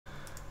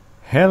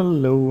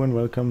Hello and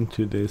welcome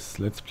to this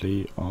Let's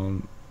Play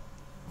on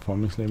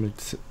Farming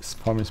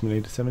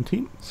Simulator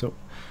 17. So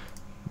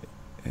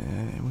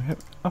we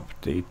have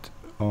update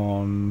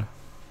on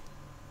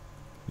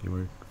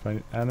you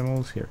find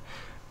animals here.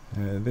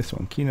 This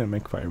one, Keenan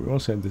and McHale. We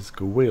also had this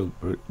Goweil,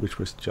 which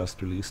was just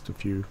released a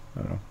few, I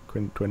don't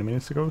know, 20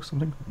 minutes ago or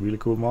something. Really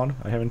cool mod.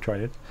 I haven't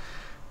tried it,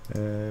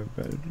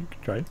 but you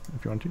can try it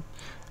if you want to.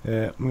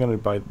 I'm gonna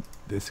buy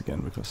this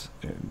again because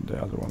the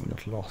other one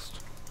got lost.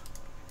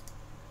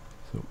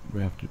 So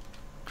we have to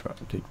try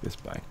to take this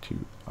back to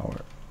our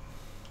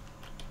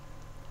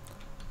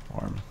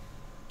farm.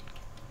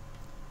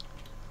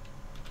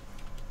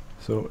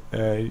 So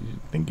I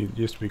think it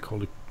used to be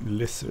called a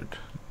Lizard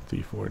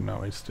 340.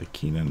 Now it's the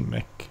Keenan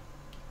Mech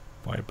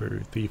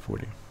Viper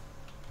 340.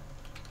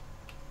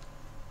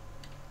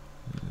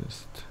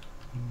 Just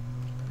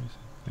where is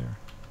it? There.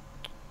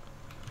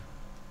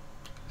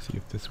 See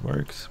if this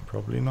works.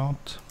 Probably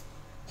not.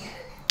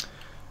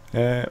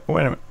 Oh,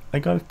 anyway. I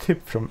got a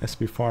tip from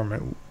SB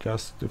Farmer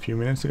just a few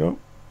minutes ago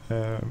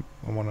on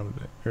one of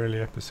the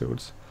early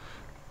episodes.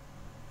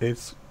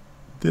 It's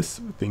this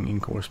thing in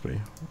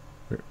Courseplay.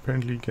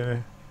 Apparently you get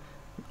an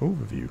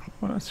overview.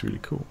 Well, that's really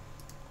cool.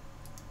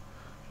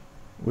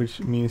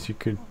 Which means you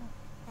could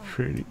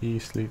pretty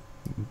easily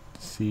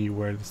see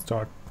where the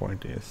start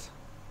point is.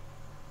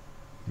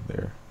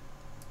 There.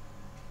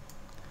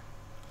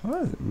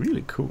 Oh, that's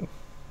really cool.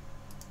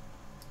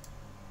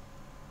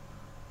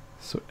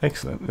 So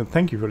excellent, and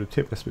thank you for the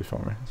tip, SB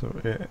Farmer. So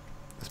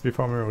SB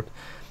Farmer wrote,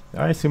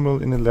 the eye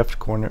symbol in the left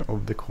corner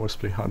of the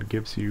Courseplay HUD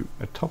gives you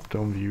a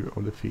top-down view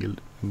of the field,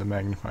 and the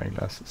magnifying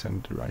glass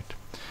center to right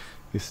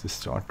is the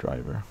start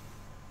driver.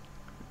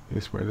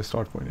 Is where the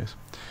start point is.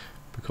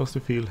 Because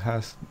the field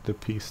has the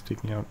piece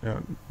sticking out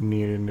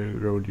near the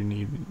road, you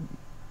need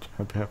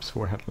perhaps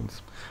 4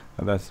 headlands.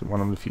 And that's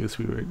one of the fields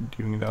we were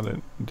doing the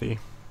other day.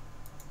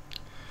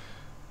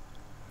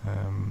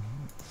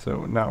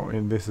 So now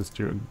this is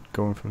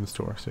going from the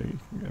store, so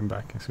I'm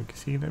back, so you can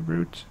see the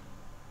route.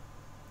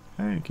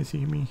 And you can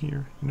see me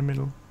here in the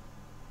middle,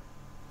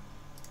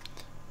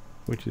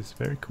 which is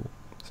very cool.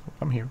 So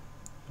I'm here,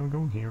 I'm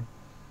going here.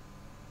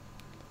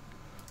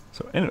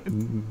 So anyway,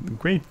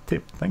 great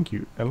tip, thank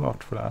you a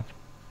lot for that.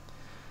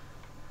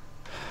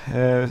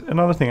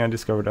 Another thing I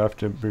discovered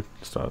after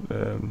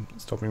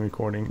stopping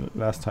recording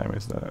last time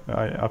is that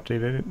I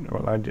updated it.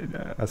 Well, I did,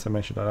 as I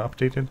mentioned, I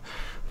updated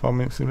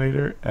Farming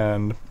Simulator,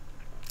 and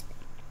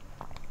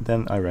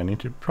then I ran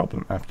into a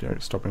problem after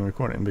stopping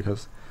recording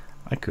because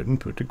I couldn't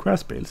put the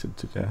grass bales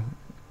into the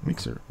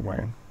mixer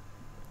wagon.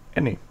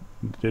 The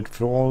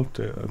default,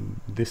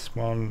 this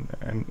one,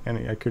 and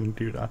I couldn't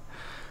do that.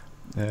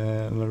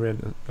 And I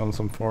read on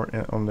some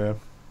on the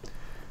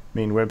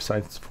main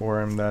website's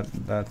forum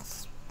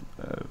that's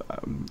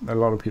a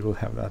lot of people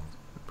have that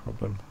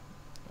problem,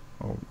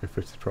 or if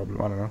it's a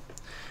problem, I don't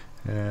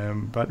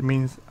know. But it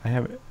means I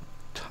have a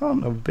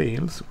ton of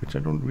bales which I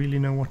don't really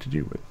know what to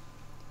do with,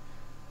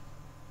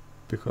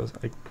 because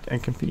I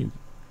can feed.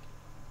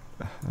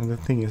 And the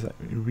thing is,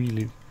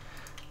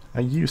 I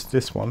use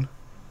this one,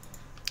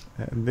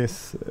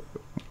 this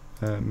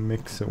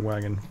mixer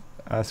wagon,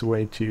 as a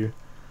way to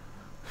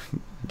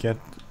get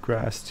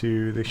grass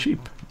to the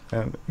sheep.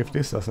 And if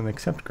this doesn't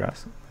accept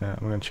grass, I'm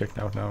going to check it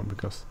out now,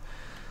 because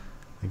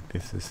I think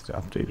this is the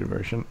updated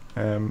version.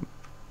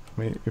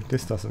 If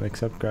this doesn't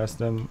accept grass,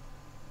 then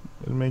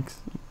it makes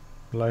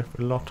life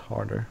a lot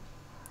harder,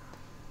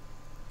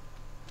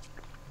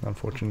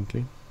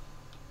 unfortunately.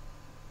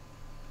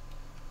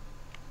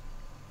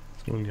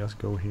 So we'll just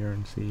go here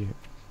and see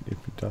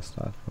if it does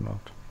that or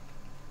not.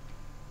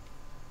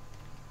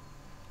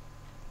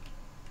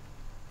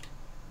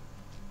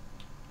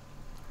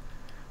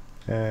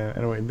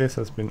 Anyway, this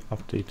has been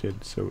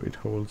updated, so it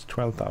holds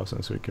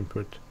 12,000, so you can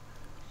put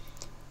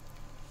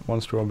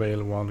 1 straw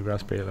bale, 1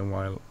 grass bale, and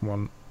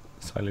 1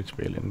 silage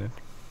bale in it.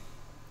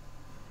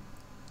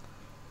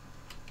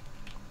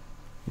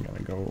 I'm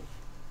gonna go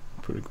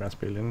put a grass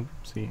bale in,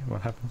 see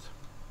what happens.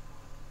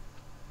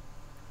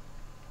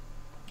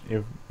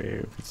 If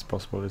it's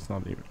possible, it's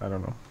not even, I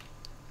don't know.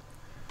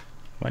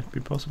 Might be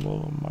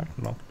possible, or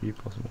might not be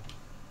possible.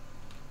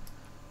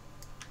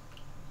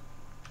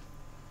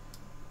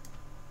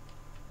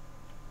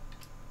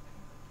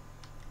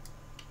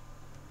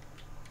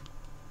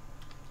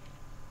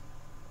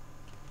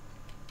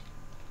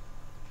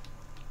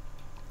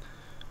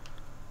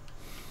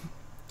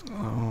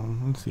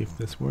 Let's see if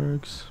this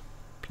works.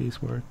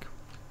 Please work.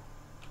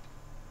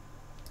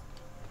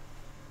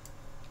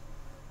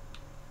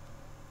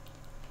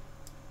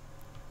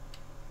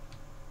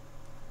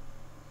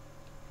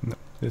 No,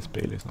 this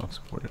bale is not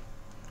supported.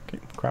 Okay,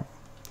 crap.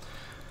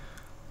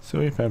 So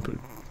if I put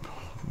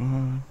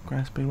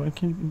grass bale,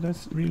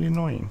 that's really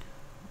annoying.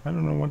 I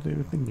don't know what they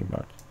were thinking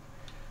about.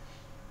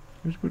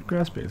 We should put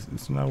grass bales.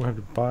 So now we have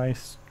to buy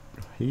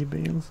hay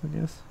bales, I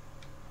guess.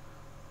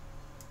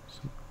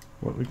 So,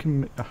 well, we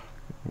can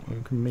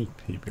make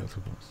hay bales,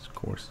 of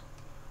course.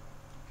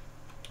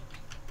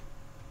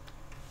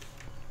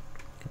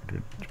 Go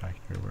to the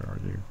tractor. Where are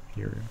you?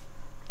 Here.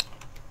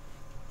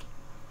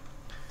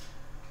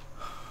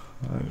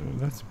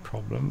 That's a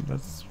problem.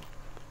 That's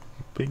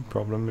a big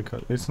problem,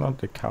 because it's not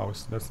the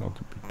cows. That's not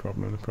the big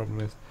problem.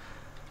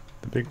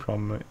 The big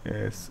problem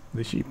is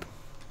the sheep,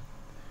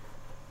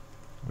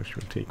 which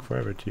will take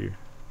forever to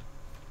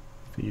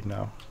feed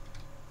now.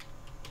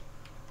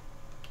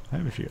 I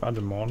have a few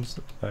other mods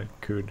that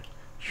could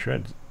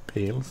shred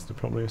bales. The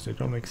problem is they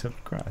don't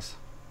accept grass.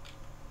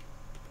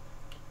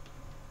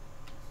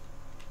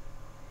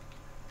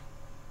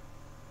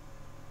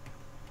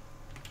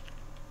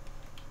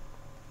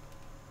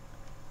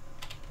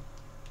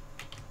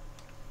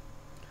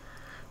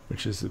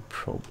 Which is a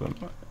problem.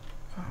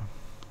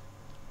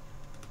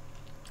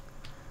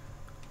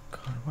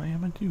 God, why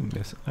am I doing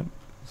this? I'm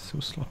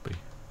so sloppy.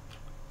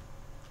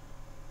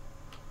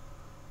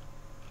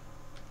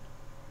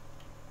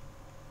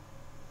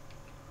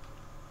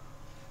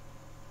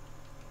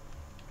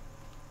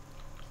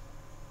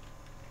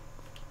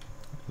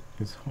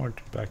 It's hard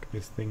to back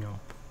this thing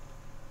up.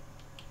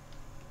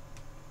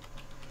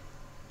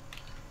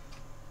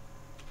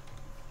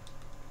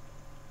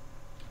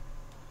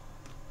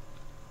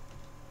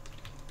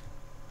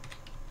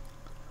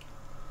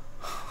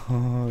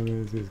 Oh,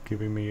 this is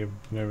giving me a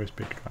nervous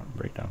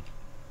breakdown.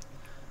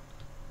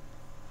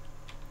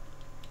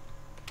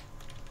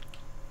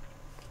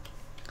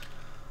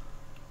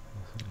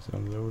 Let's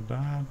unload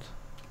that.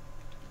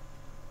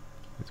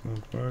 It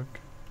won't work.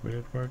 Will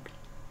it work?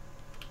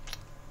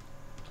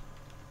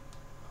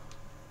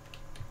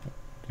 Oh,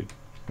 did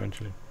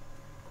eventually.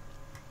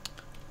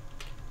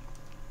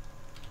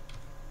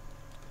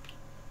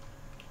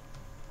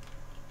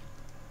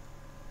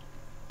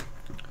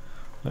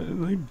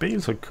 The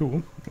bales are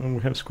cool, and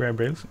we have square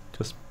bales.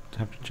 Just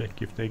have to check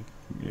if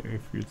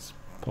it's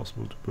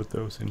possible to put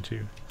those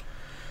into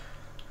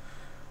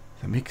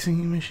the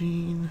mixing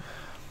machine.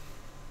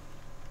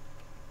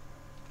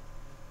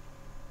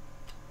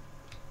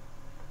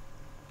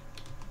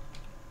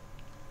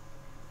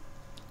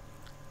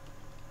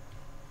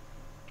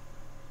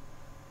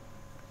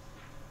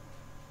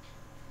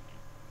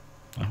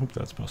 I hope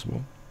that's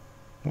possible.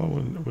 Well,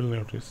 we'll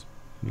notice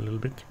in a little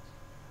bit.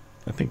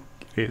 I think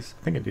it is.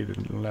 I think I did it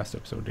in the last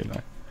episode, didn't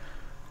I?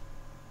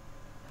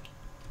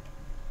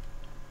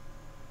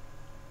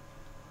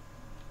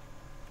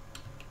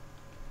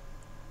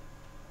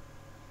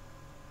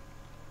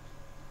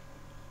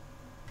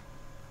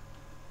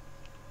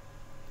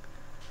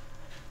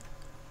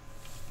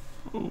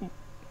 Ooh.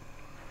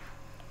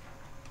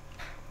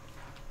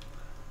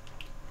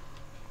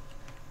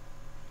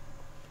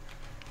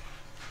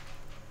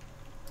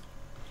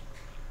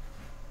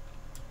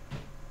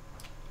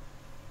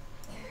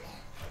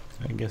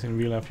 I guess in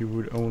real life you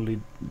would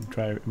only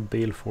drive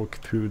bale fork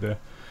through the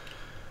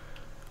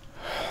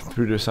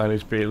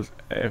silage bales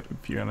if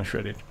you're gonna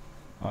shred it.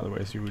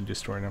 Otherwise you would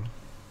destroy them.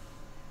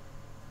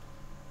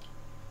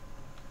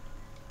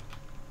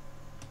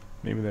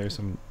 Maybe there's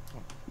some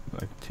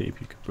like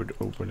tape you could put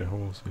over the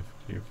holes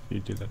if you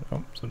did that.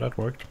 Oh, so that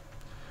worked.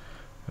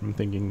 I'm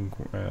thinking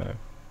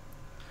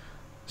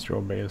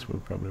straw bales will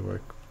probably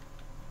work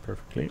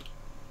perfectly.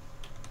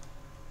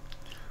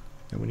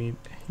 Then we need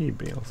hay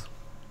bales.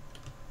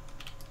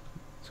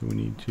 So we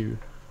need to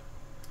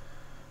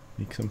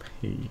make some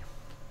hay.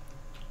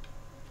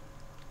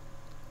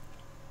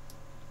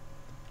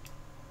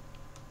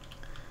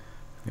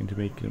 And to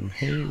make them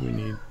hay we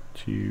need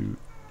to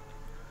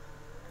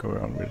go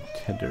around with a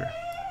tether.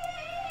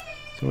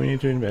 So we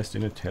need to invest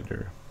in a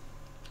tether.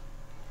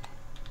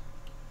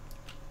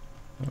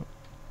 Oh,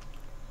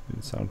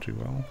 didn't sound too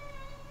well.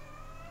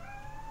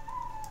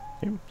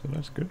 Okay, so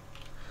that's good.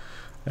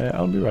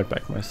 I'll be right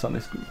back, my son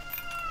is good.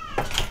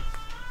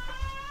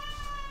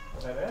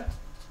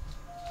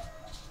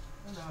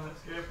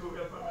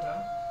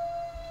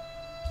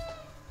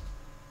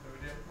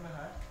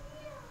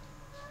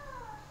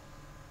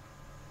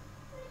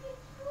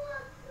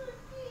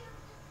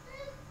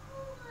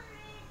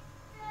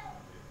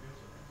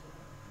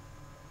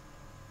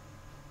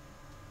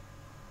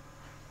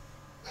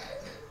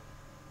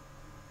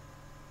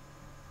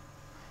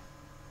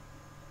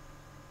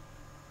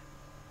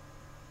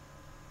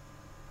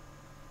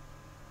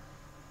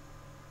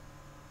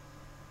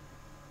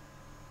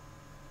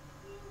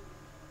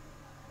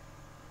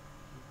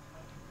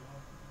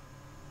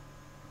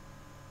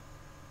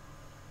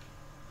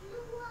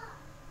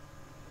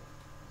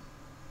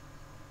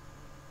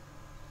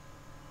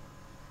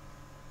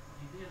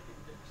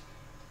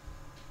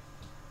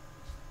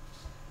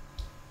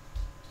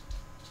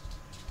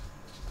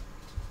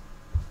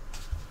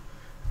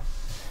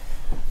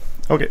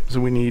 Okay, so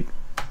we need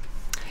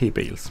hay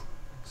bales.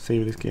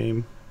 Save this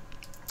game.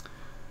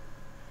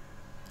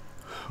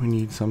 We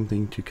need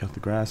something to cut the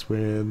grass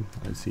with.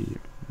 Let's see,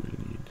 we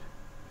need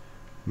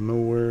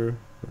mower.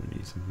 We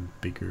need something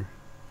bigger.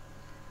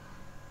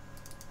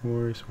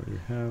 Horse, what do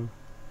we have?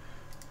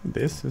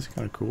 This is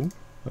kind of cool.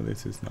 But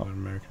this is not an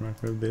American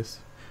map. We have this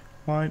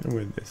white and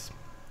with this.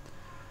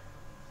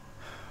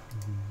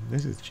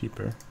 This is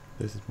cheaper.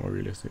 This is more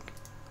realistic.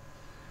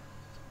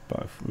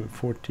 About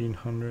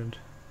 1400.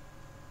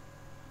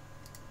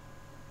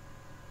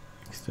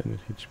 Extended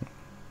hitchman.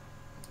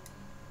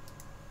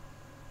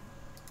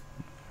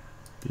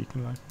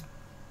 beacon light.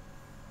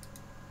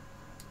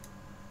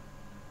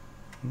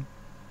 Kind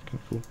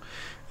of cool.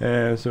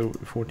 So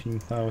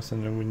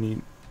 14,000, and we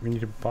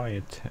need to buy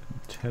a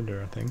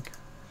tether, I think.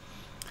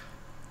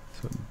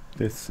 So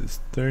this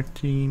is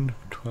 13,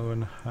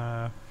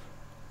 12.5.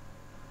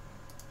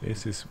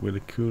 This is with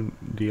a cool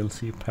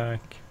DLC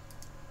pack.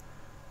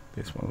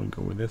 This one will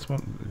go with this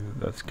one.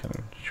 That's kind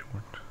of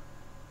short.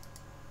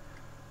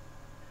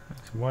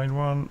 That's a wide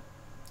one.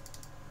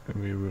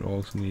 And we will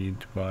also need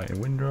to buy a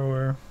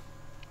windrower.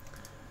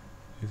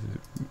 This is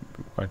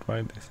quite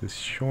wide. This is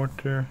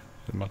shorter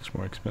and much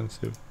more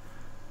expensive.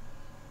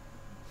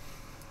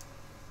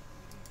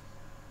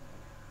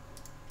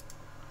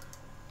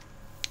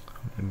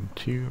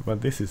 $102, but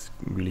this is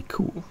really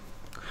cool.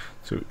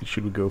 So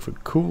should we go for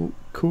cool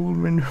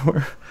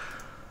windrower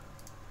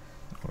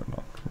or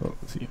not? Well,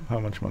 let's see. How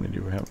much money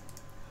do we have?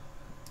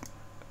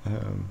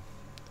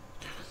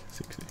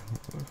 60.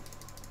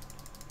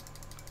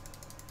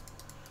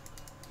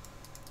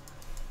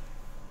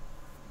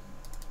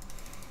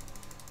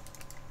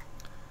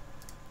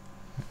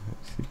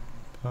 Let's see.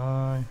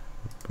 Buy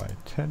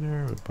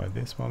tether. We buy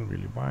this one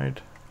really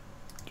wide.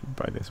 To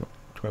buy this one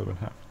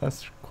 12.5.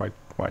 That's quite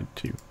wide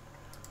too.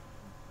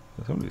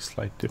 There's only a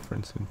slight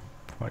difference in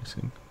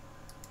pricing.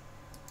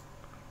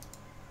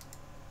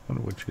 I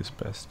wonder which is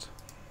best.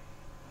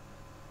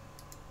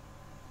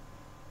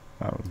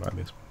 I will buy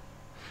this one.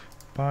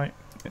 Buy,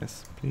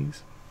 yes,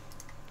 please.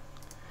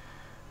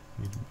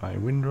 Need to buy a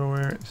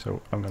windrower,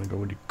 so I'm gonna go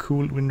with the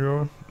cool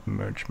windrower,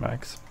 Merge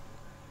Max.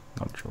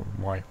 Not sure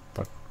why,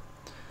 but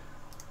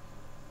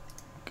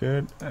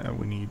good.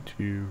 We need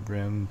to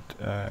rent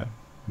a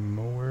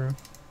mower.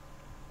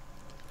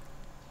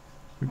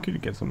 We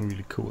could get something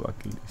really cool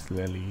like these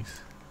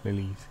lilies.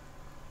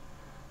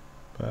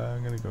 But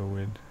I'm gonna go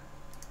with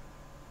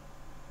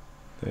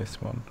this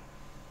one.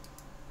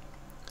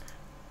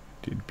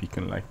 Did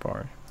beacon light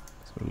bar,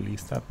 so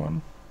release that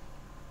one.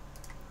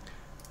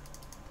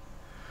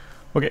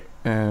 Okay,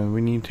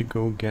 we need to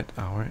go get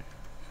our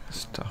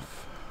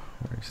stuff.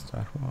 Where is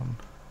that one?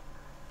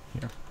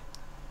 Here.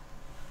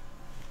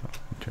 Oh,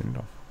 turn it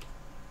off.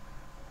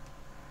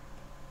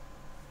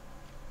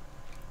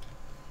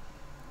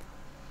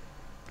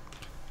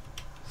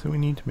 So we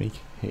need to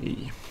make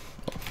hay.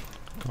 Oh,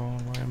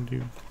 God, why am I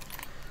doing?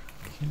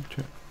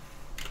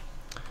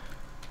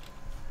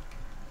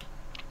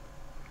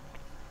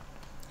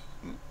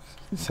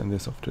 Send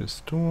this off to the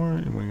store,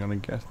 and we're gonna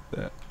get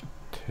the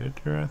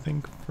tether, I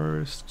think,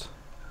 first.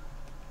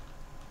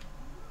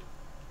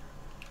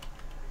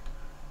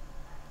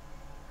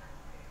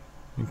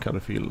 And cut a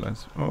field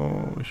lens.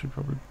 Oh, we should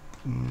probably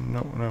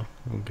no,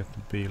 we'll get the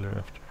baler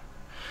after.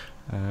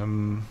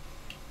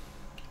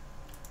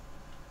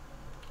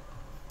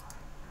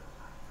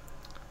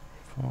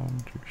 Farm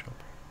to shop.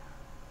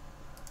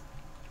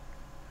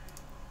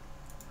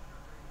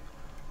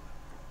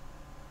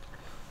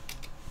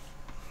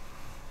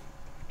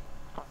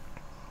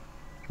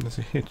 There's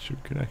a hitch, we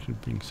could actually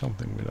bring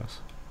something with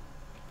us.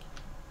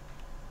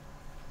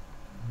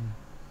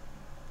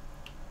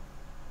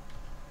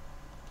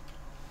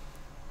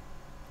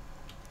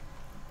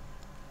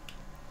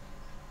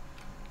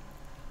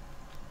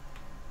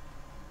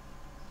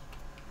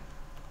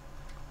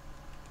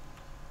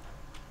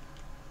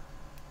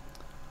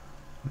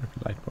 Wonder if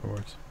the light bar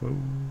works. Whoa.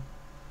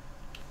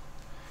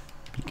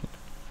 Beacon.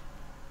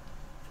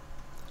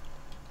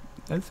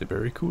 That's a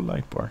very cool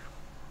light bar.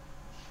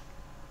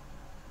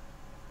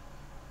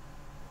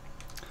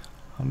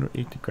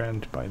 180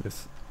 grand to buy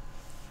this.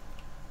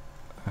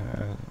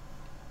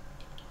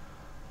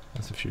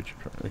 That's a future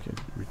project. Okay,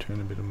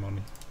 return a bit of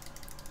money.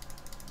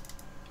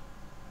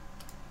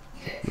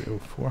 We owe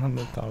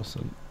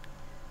 400,000.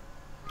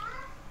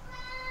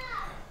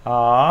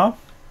 Ah.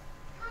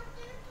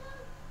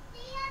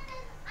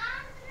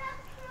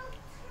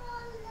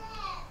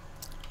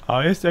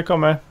 Ja, just det, jag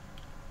kommer.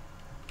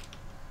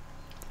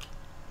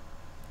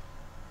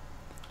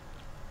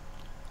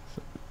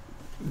 So,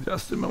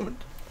 just a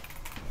moment.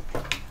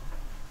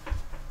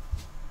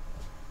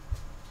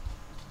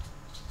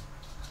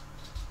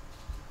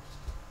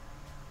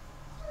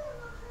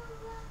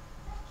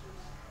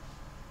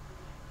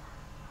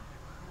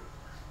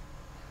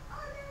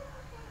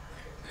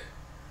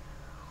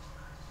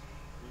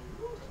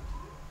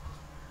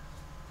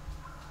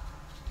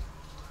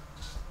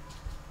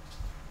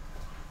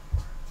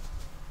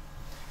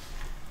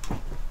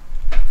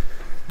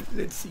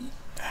 Let's see.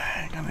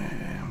 I'm gonna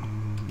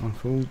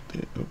unfold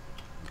it. Oh,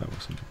 that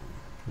wasn't.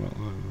 Well,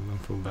 I'll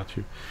unfold that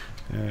too.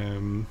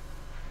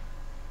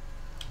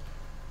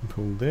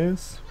 Unfold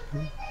this.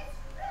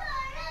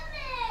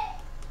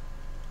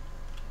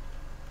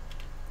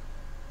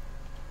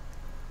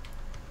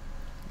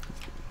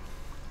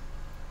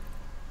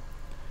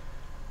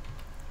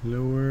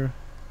 Lower.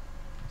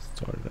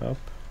 Start it up.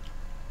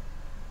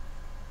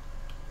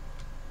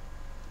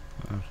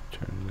 I have to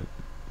turn it.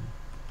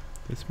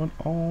 This one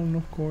on,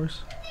 of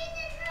course.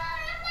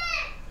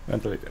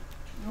 Vänta lite.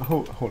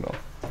 Hold on.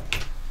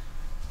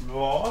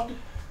 Vad?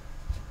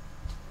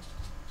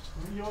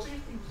 Jag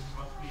vet inte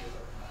vad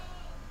spelar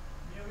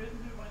det här.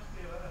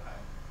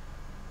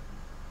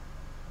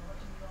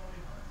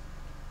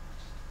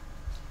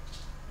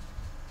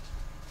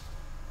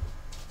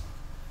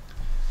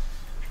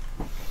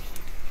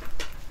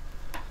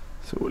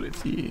 So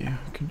let's see,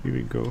 could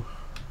we go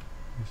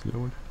this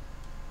load?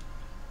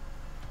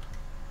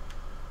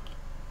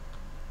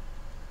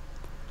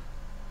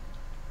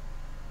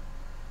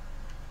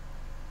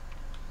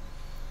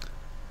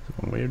 So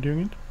one way of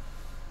doing it.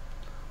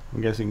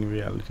 I'm guessing in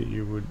reality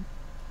you would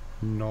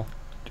not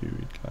do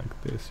it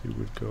like this. You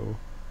would go,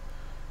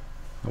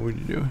 how would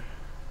you do?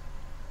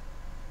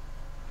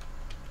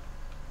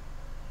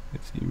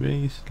 Let's see,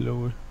 raise,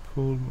 lower,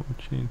 full mode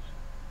change.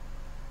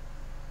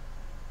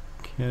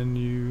 Can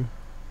you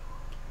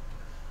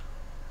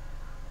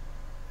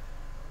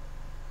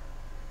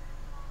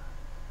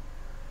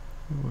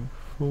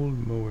full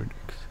mode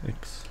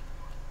X?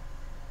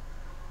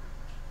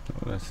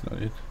 No, that's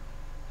not it.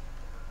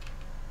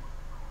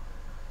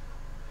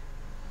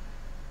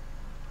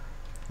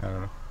 I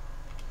don't know.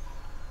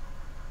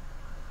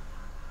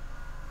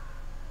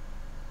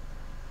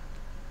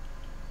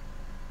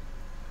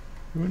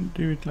 You wouldn't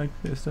do it like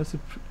this. That's a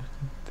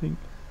thing.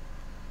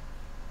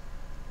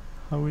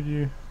 How would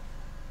you?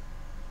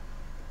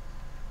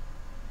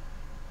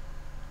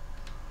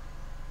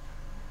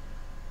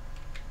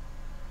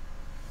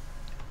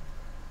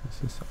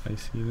 This is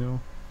icy though.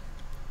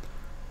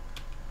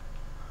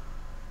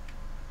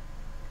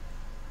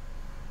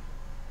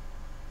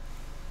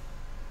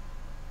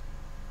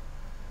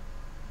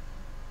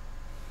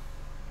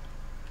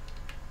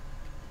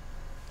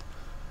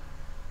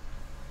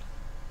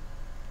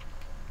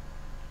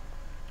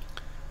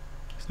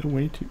 Is there a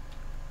way to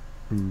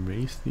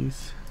erase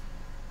these?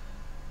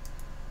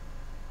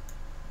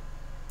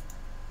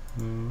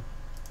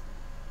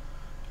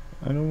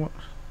 I don't want.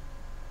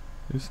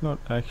 It's not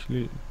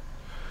actually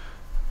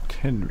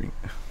tethering.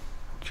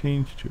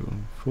 Change to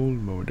full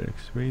mode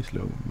X, raise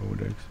low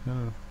mode X.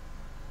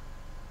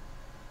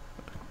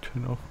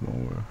 Turn off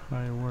mower,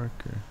 high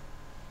worker.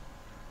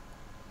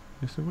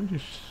 Is there a way to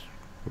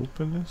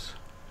open this?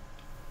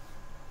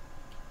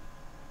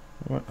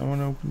 I want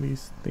to open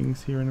these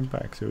things here in the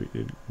back so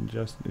it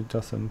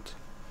doesn't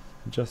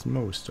just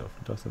mow stuff.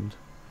 It doesn't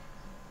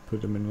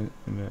put them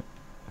in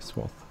a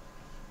swath.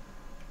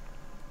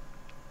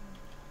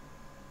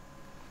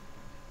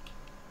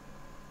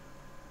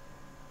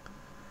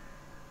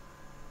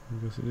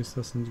 Because this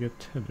doesn't get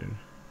tethered.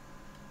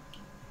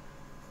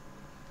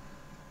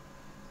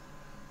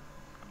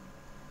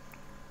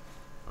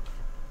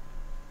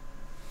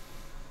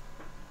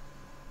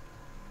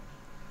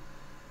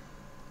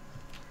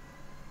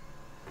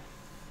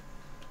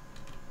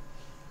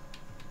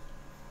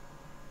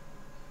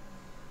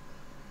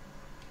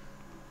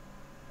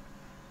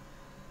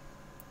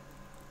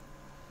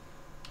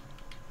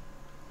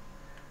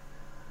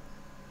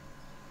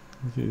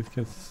 See, it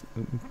gets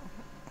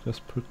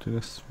just put in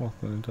a swath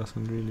and it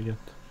doesn't really get.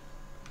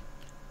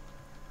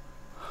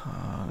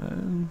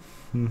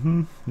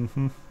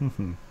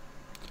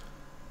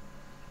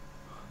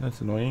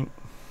 That's annoying.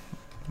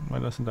 Why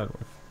doesn't that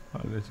work?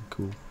 Oh, that's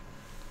cool.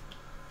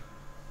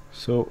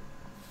 So,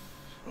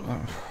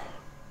 gonna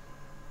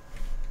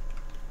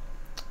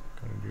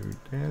do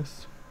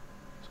this.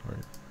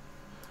 Sorry.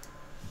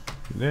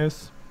 Do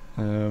this.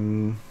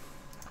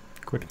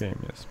 Quit game.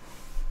 Yes.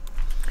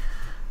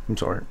 I'm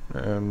sorry.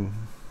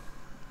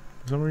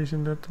 For some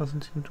reason that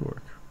doesn't seem to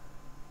work.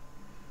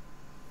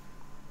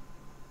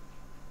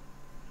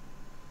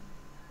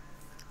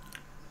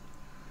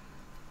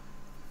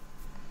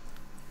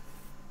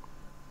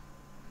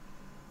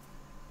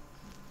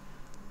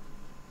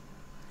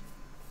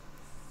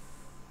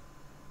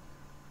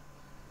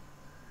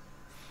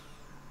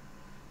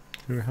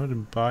 Do we have to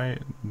buy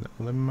the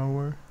other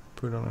mower?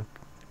 Put on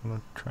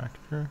a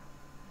tractor?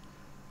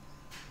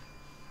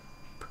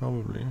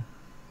 Probably.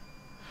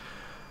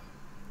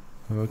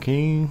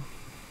 Okay.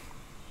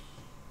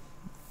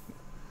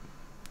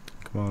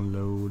 Come on,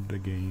 load the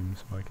game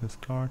so I can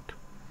start.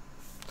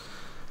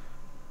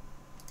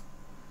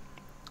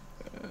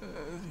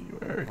 You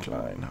are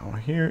Kleinhau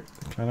here.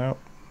 Kleinhau.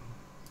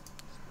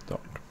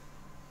 Start.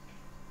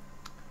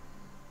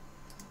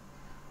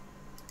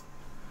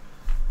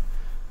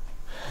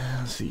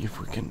 Let's see if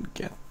we can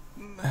get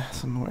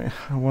somewhere.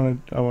 I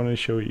want to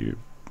show you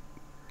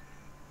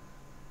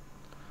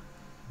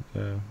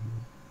the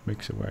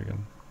mixer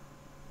wagon.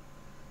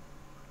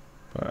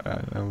 But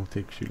that will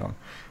take too long.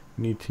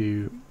 We need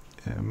to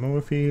mow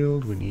a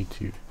field, we need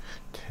to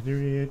tether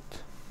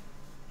it.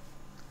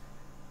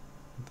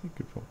 I think it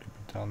could probably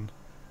be done.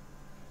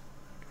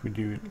 If we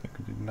do it like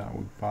we did now,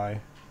 we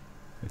buy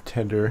a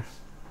tether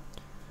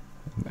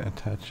and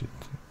attach it.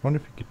 I wonder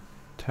if we could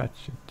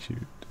attach it to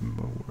the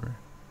mower.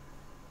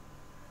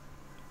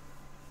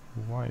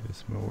 Why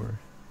this mower?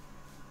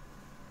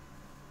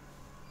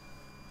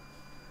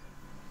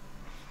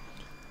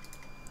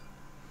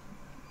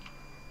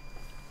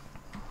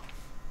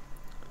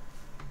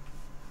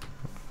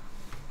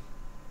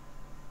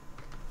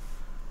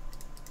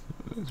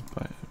 Let's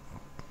buy it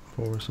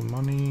for some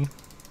money.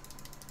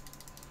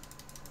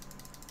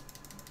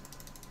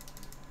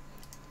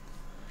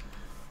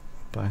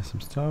 buy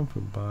some stuff.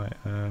 We'll buy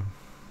a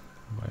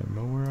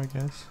mower, I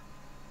guess.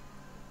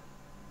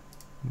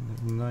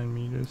 9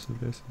 meters, so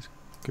this is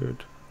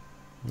good.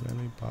 Let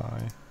me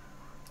buy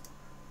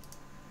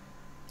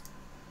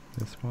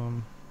this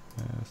one.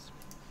 Yes.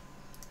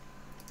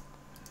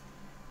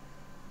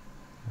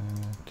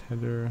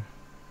 Tether.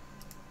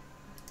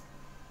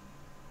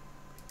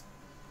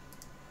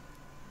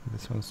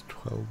 This one's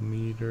 12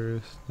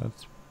 meters.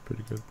 That's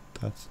pretty good.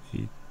 That's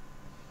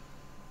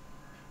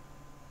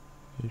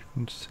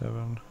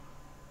 8.7.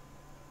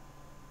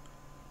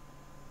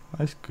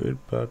 That's good,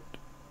 but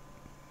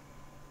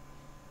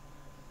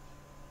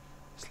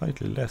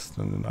slightly less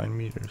than the 9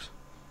 meters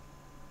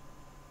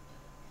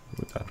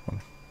with that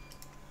one.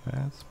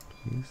 Yes,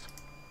 please.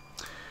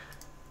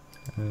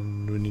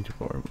 And we need to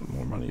borrow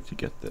more money to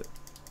get the it's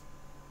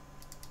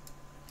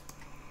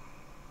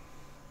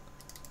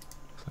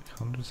like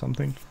 100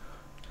 something.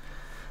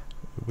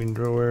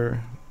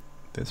 Windrower,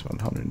 this one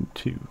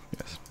 102.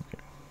 Yes,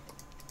 okay.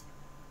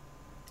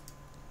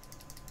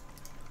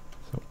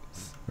 So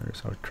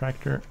where's our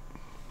tractor?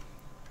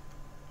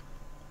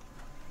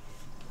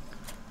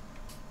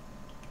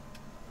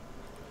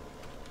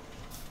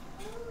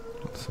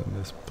 Send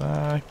this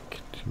back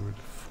to the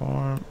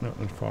farm, no, not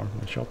the farm,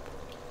 the shop.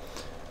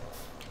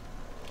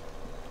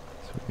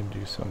 So we can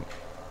do some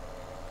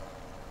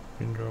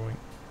windrowing.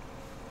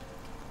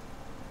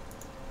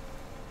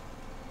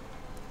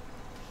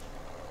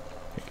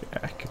 Okay,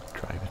 I could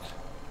drive it.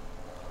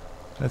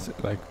 That's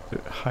like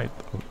the height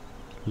of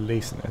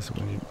laziness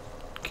when you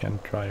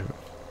can't drive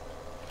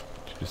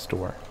to the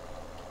store.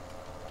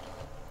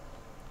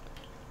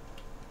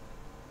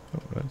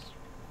 Oh, that's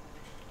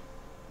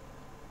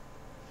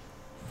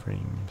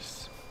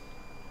frames.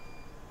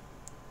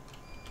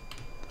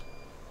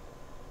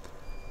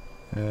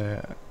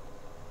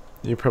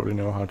 You probably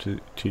know how to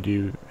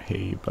do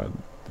hay, but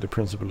the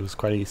principle is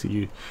quite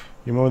easy.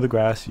 You mow the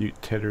grass, you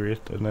tether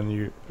it, and then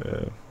you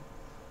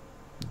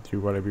do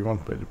whatever you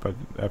want with it. But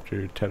after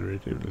you tether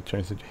it, it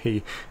turns into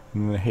hay,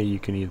 and then the hay you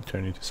can either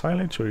turn into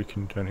silage, or you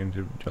can turn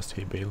into just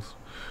hay bales,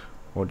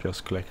 or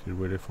just collect it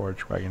with a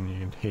forage wagon.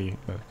 You get hay,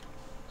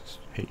 just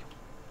hay,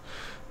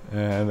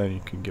 and then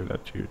you can give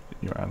that to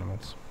your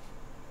animals.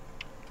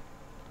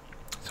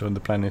 So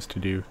the plan is to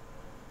do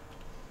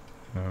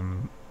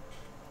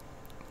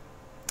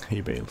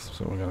hay bales.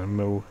 So we're gonna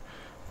mow,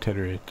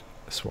 tether it,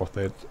 swath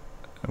it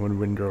with a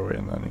windrower,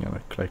 and then I'm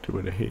gonna collect it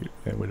with a hay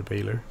with a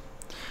baler,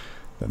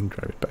 then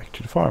drive it back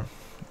to the farm,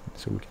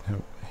 so we can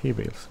have hay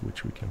bales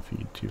which we can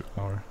feed to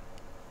our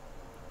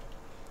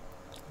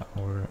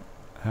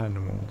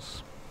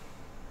animals.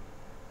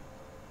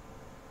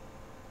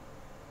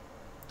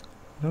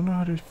 I don't know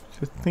how to.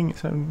 The thing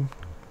is, I'm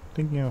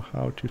thinking of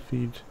how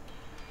to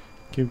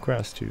give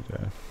grass to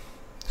the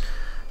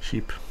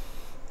sheep.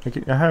 I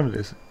have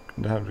this.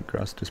 I have the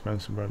grass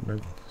dispenser, but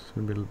that's a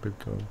little bit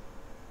of.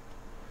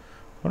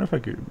 I wonder if I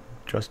could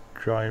just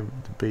drive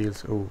the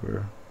bales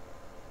over.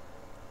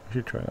 I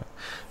should try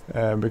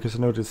that, because I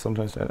noticed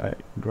sometimes that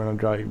when I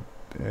drive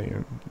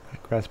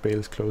grass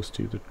bales close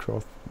to the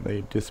trough,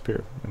 they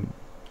disappear and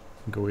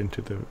go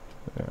into the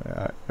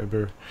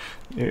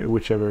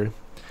whichever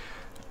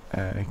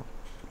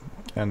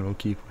animal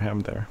keep we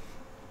have there.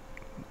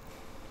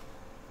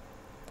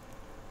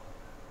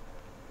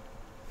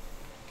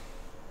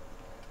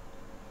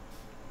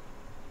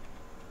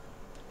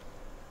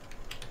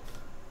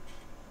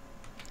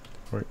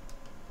 Right.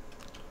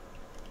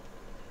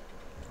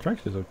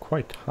 Tractors are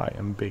quite high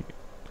and big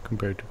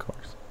compared to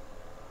cars.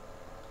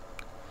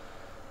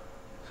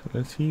 So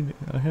let's see.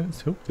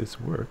 Let's hope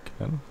this works.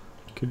 Then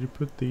could you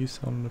put these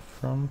on the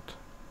front?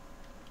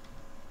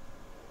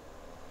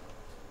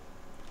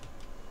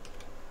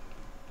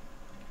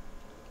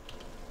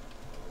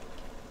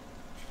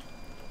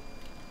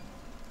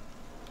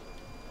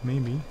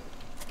 Maybe.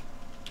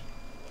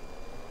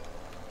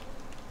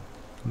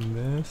 And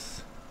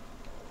this.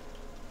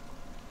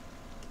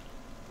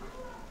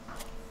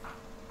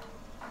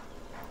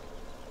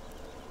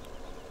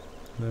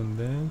 Then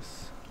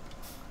this.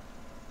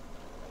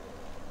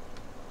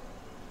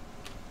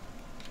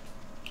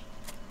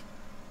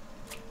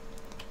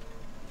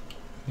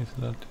 Okay,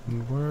 so that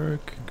didn't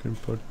work. I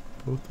could put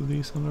both of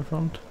these on the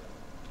front.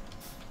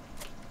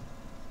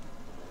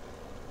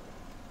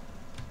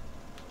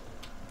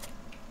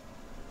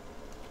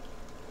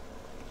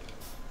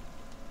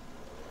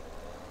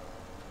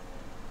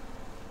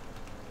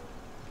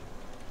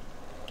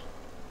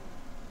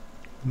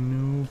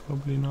 No,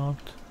 probably not.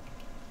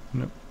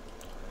 No.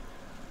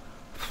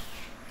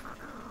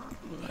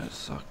 That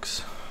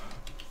sucks.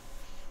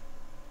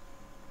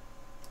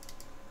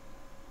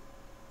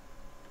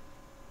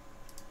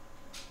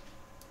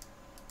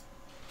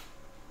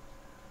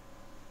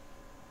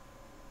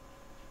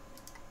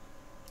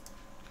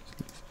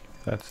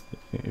 That's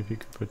if you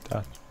could put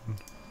that on.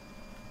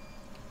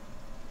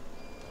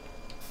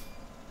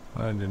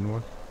 That didn't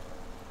work.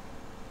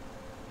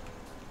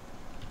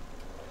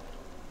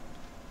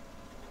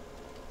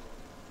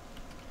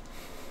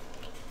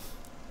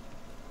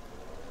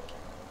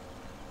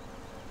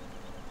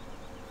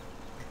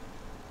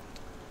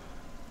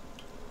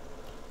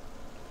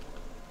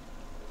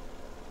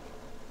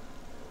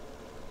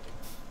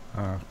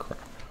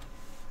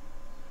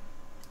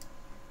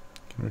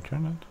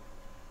 Return that.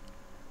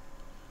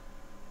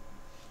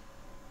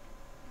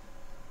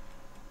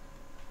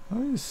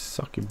 Oh, this is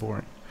sucky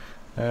boring.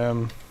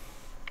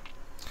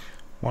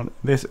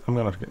 This I'm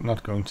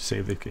not going to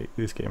save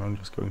this game. I'm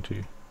just going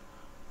to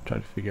try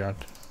to figure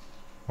out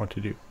what to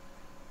do. You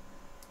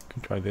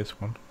can try this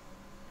one.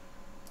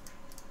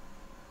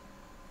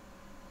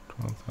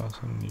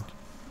 12,000 need.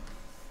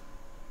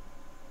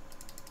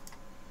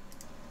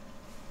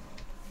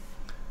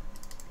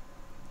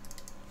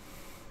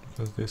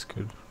 Because this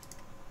could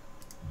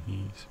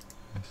ease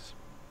this.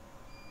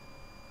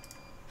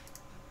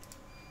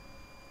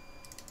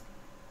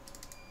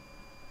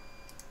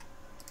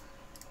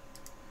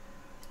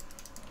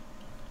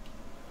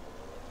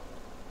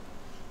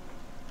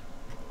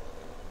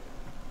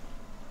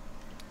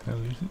 Did I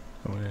lose it?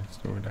 Oh yeah, it's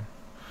over there.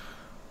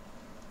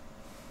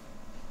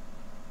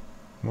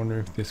 I wonder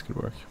if this could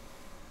work.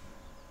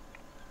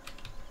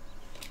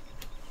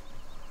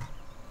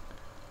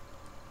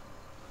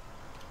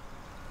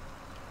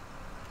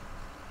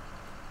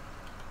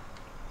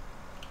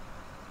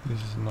 This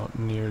is not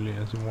nearly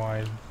as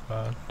wide,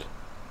 but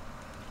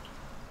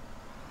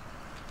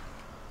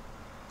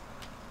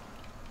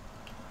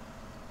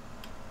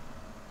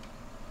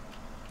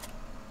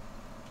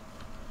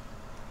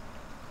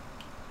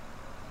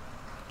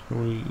it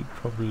will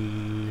probably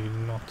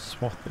not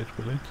swat it,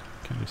 will it?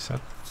 Can you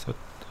set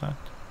that?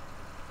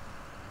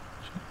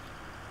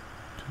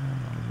 Turn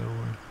on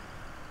lower.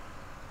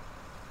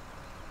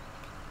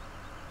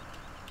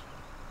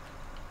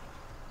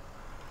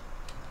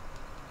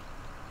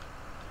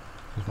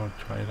 Just want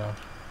to try it out.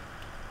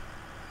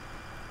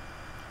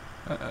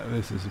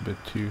 This is a bit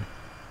too.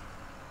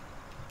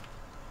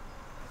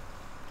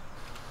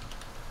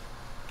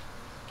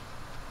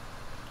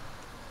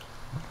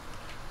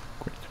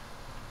 Great.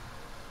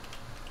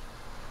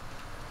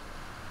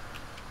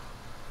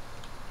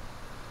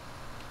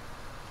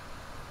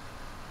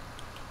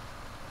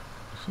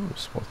 Sort of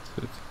spotted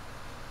it.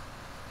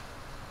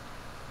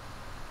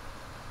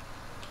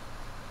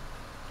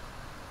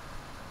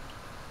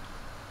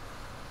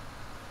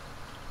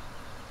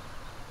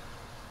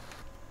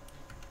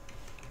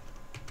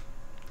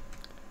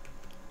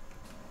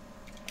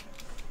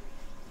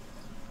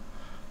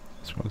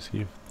 Just want to see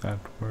if that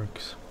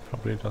works.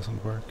 Probably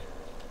doesn't work.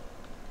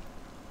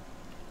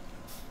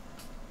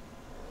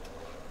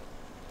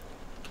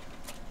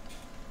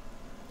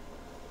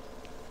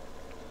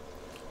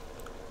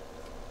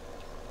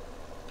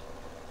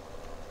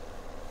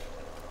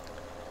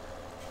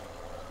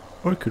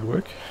 Or it could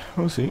work.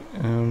 We'll see.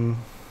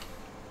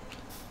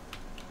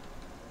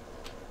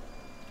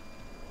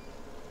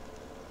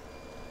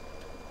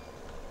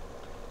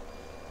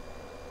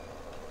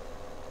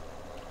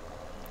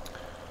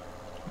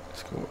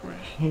 Let's go over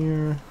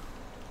here.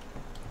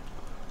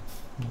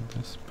 And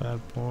this bad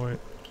boy.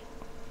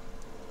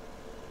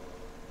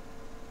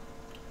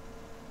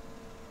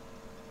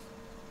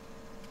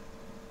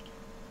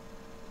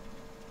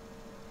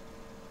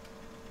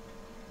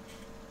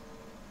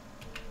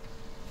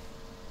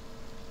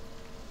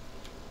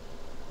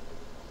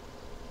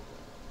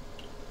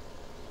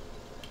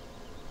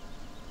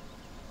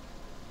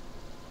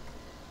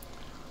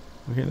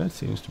 Okay, that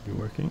seems to be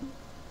working.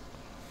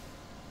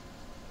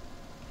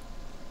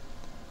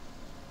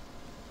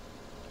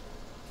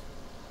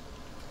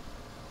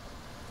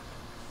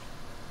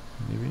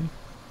 Maybe.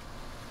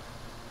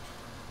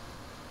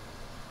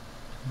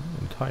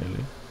 Not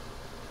entirely.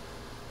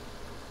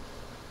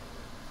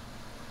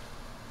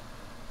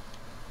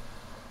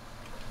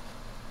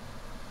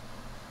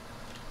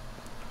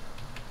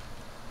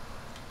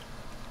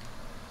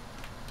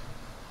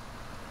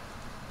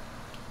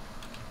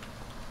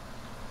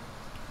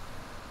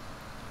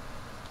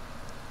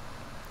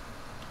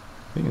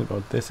 The thing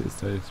about this is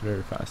that it's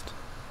very fast.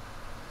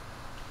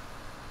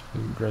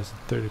 It goes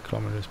 30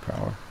 kilometers per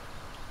hour.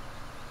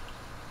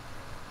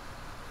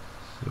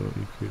 So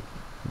you could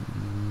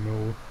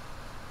mow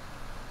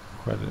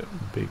quite a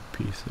big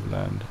piece of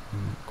land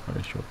in quite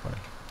a short while.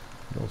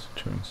 It also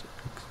turns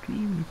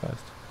extremely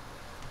fast.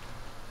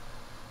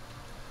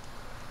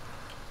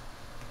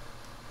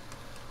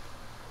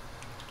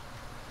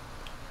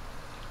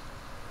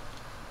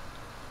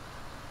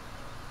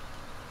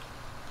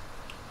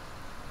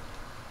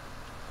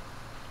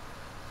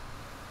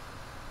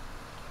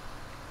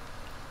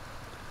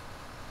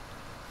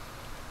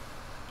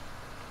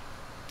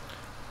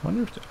 I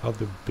wonder if the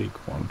other big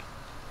one,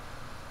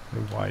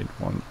 the wide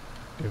one,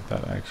 if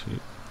that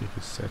actually, you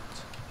could set.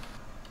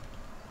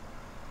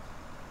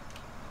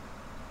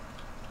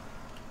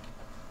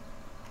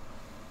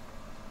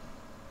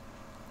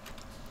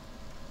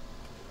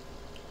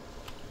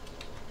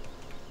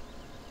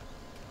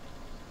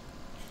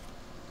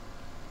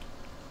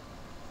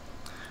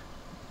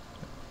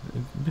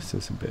 It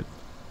misses a bit.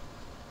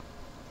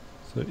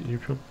 So you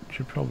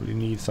should probably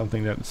need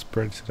something that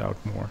spreads it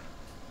out more.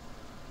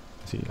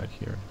 See, like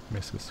here, it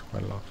misses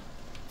quite a lot.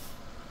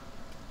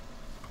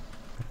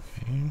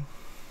 Okay.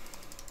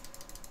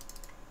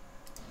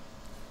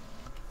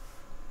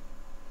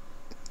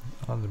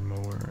 Other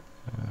mower,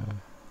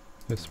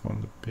 this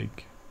one, the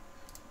big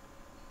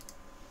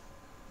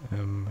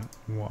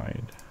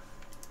wide.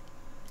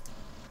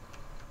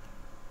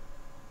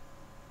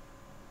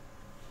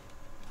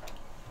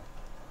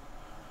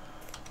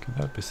 Can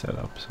that be set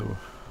up so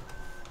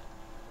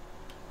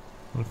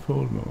on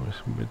fold mode is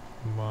a bit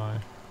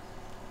wide?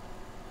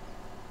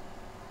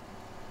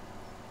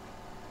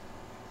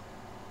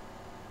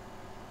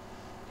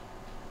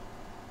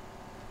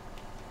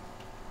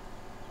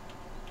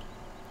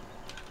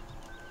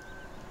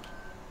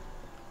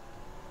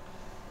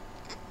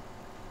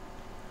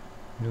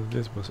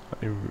 This was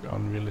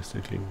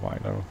unrealistically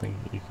wide. I don't think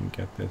you can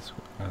get this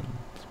as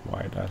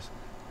wide as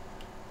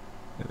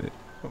it.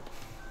 Oh.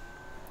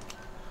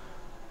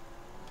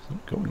 It's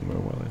not going very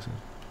well, is it?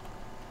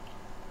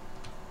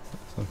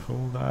 Let's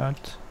unfold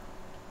that.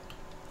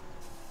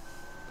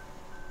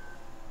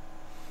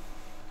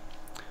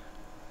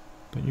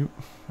 But I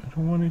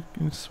don't want it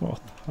in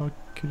SWAT. How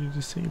could you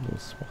disable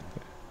SWAT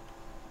there?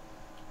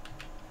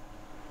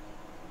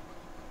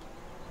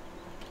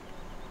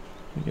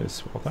 You get a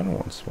SWAT. I don't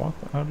want SWAT.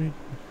 How do you...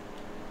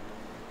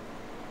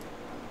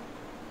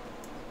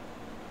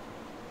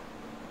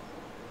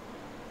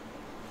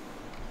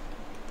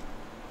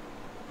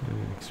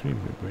 It's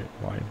extremely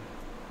wide.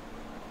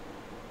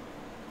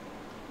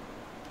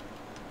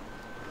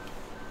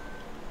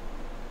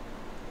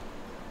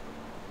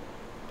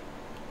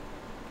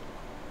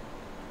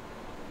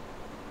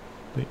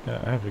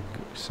 I have to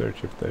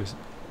search if there's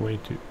a way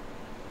to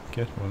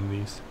get one of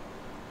these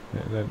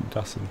that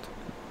doesn't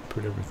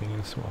put everything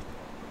in SWAT,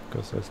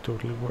 because that's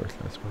totally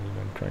worthless when you're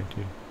then trying to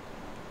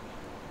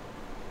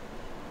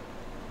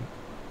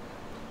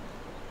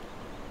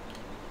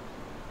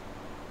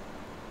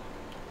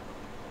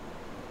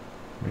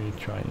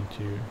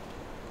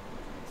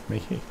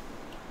make hay.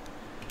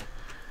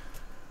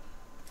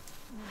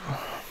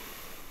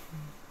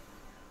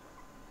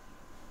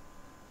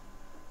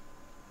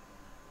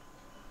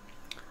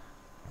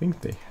 I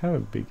think they have a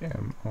big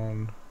M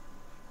on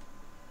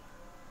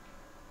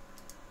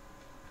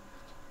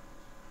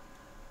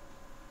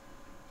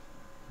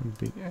a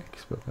big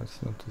X, but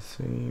that's not the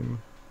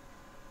same.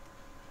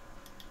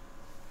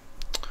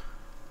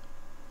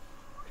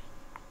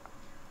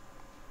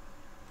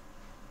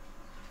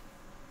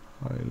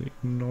 Highly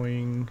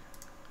annoying.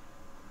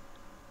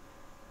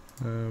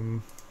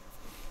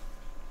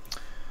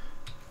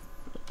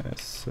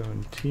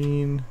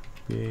 S17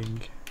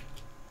 big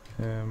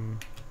M.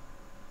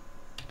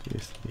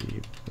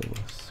 Disable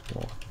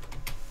SWAT.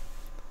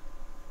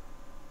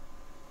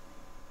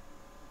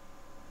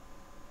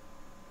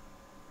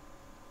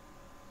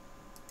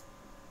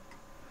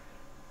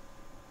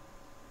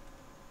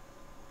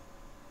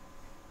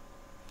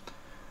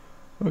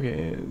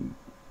 Okay.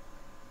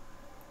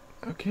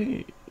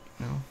 Okay.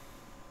 No.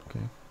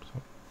 Okay.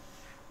 So.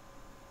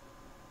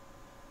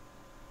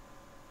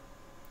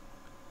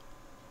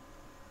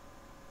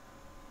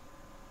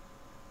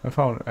 I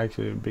found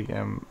actually a big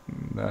M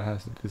that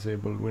has a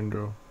disabled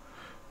window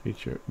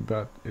feature,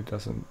 but it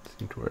doesn't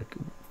seem to work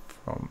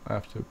from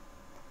after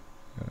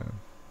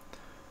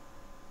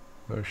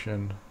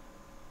version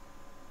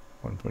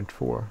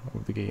 1.4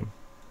 of the game.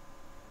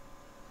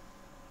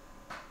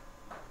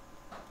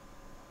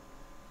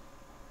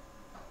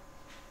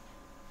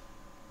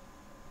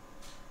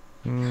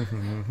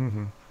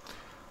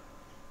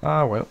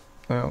 Ah, well,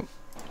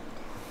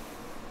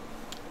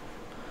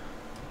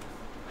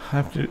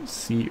 have to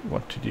see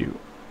what to do.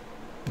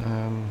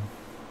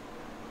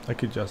 I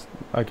can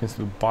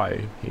still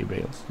buy hay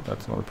bales.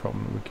 That's not a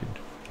problem. It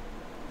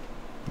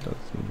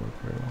doesn't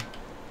work very well.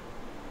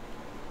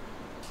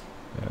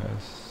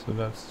 So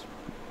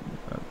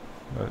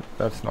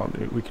that's not.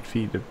 We could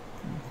feed the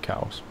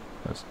cows.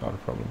 That's not a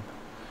problem.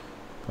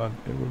 But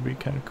it would be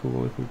kind of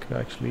cool if we could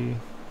actually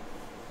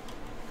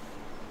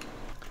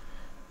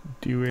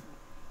do it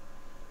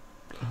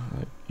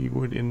like you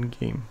would in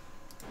game.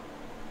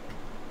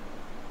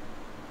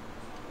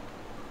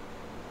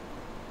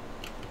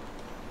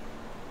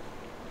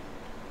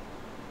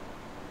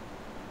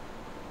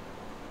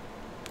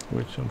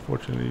 Which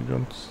unfortunately you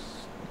don't,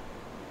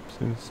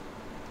 since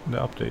the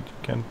update you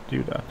can't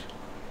do that.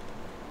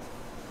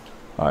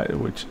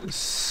 Which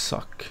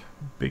suck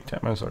big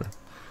time. I'm sorry.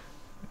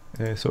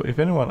 So if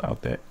anyone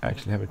out there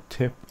actually have a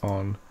tip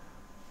on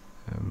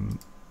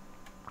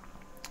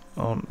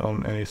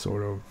any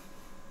sort of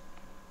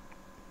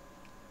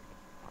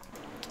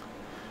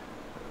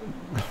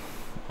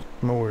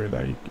mower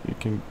that you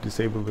can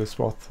disable the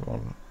SWAT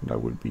on,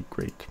 that would be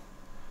great.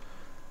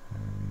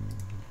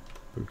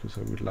 Because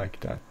I would like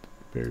that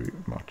very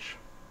much,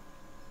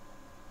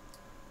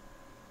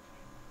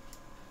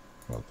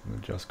 rather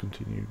than just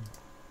continue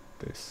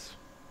this,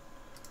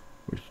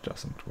 which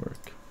doesn't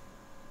work.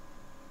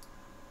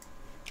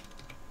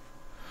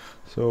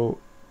 So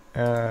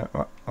I'm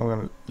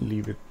gonna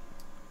leave it.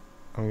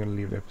 I'm gonna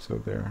leave the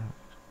episode there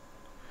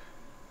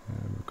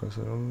because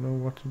I don't know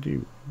what to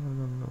do. I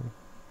don't know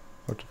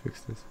how to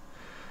fix this.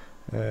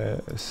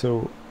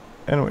 So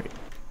anyway.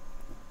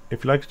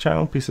 If you like the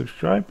channel, please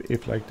subscribe.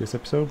 If you like this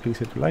episode, please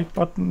hit the like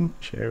button,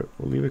 share,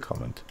 or leave a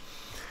comment.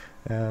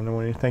 And I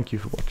want to thank you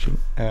for watching.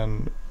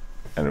 And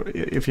And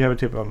if you have a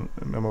tip on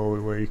memo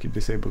where you can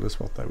disable the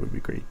spot, that would be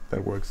great.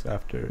 That works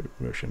after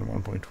version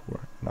 1.4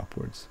 and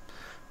upwards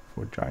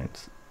for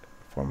Giant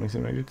Farming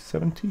Simulator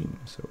 17.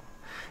 So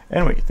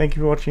anyway, thank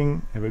you for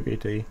watching. Have a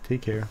great day.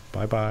 Take care.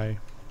 Bye bye.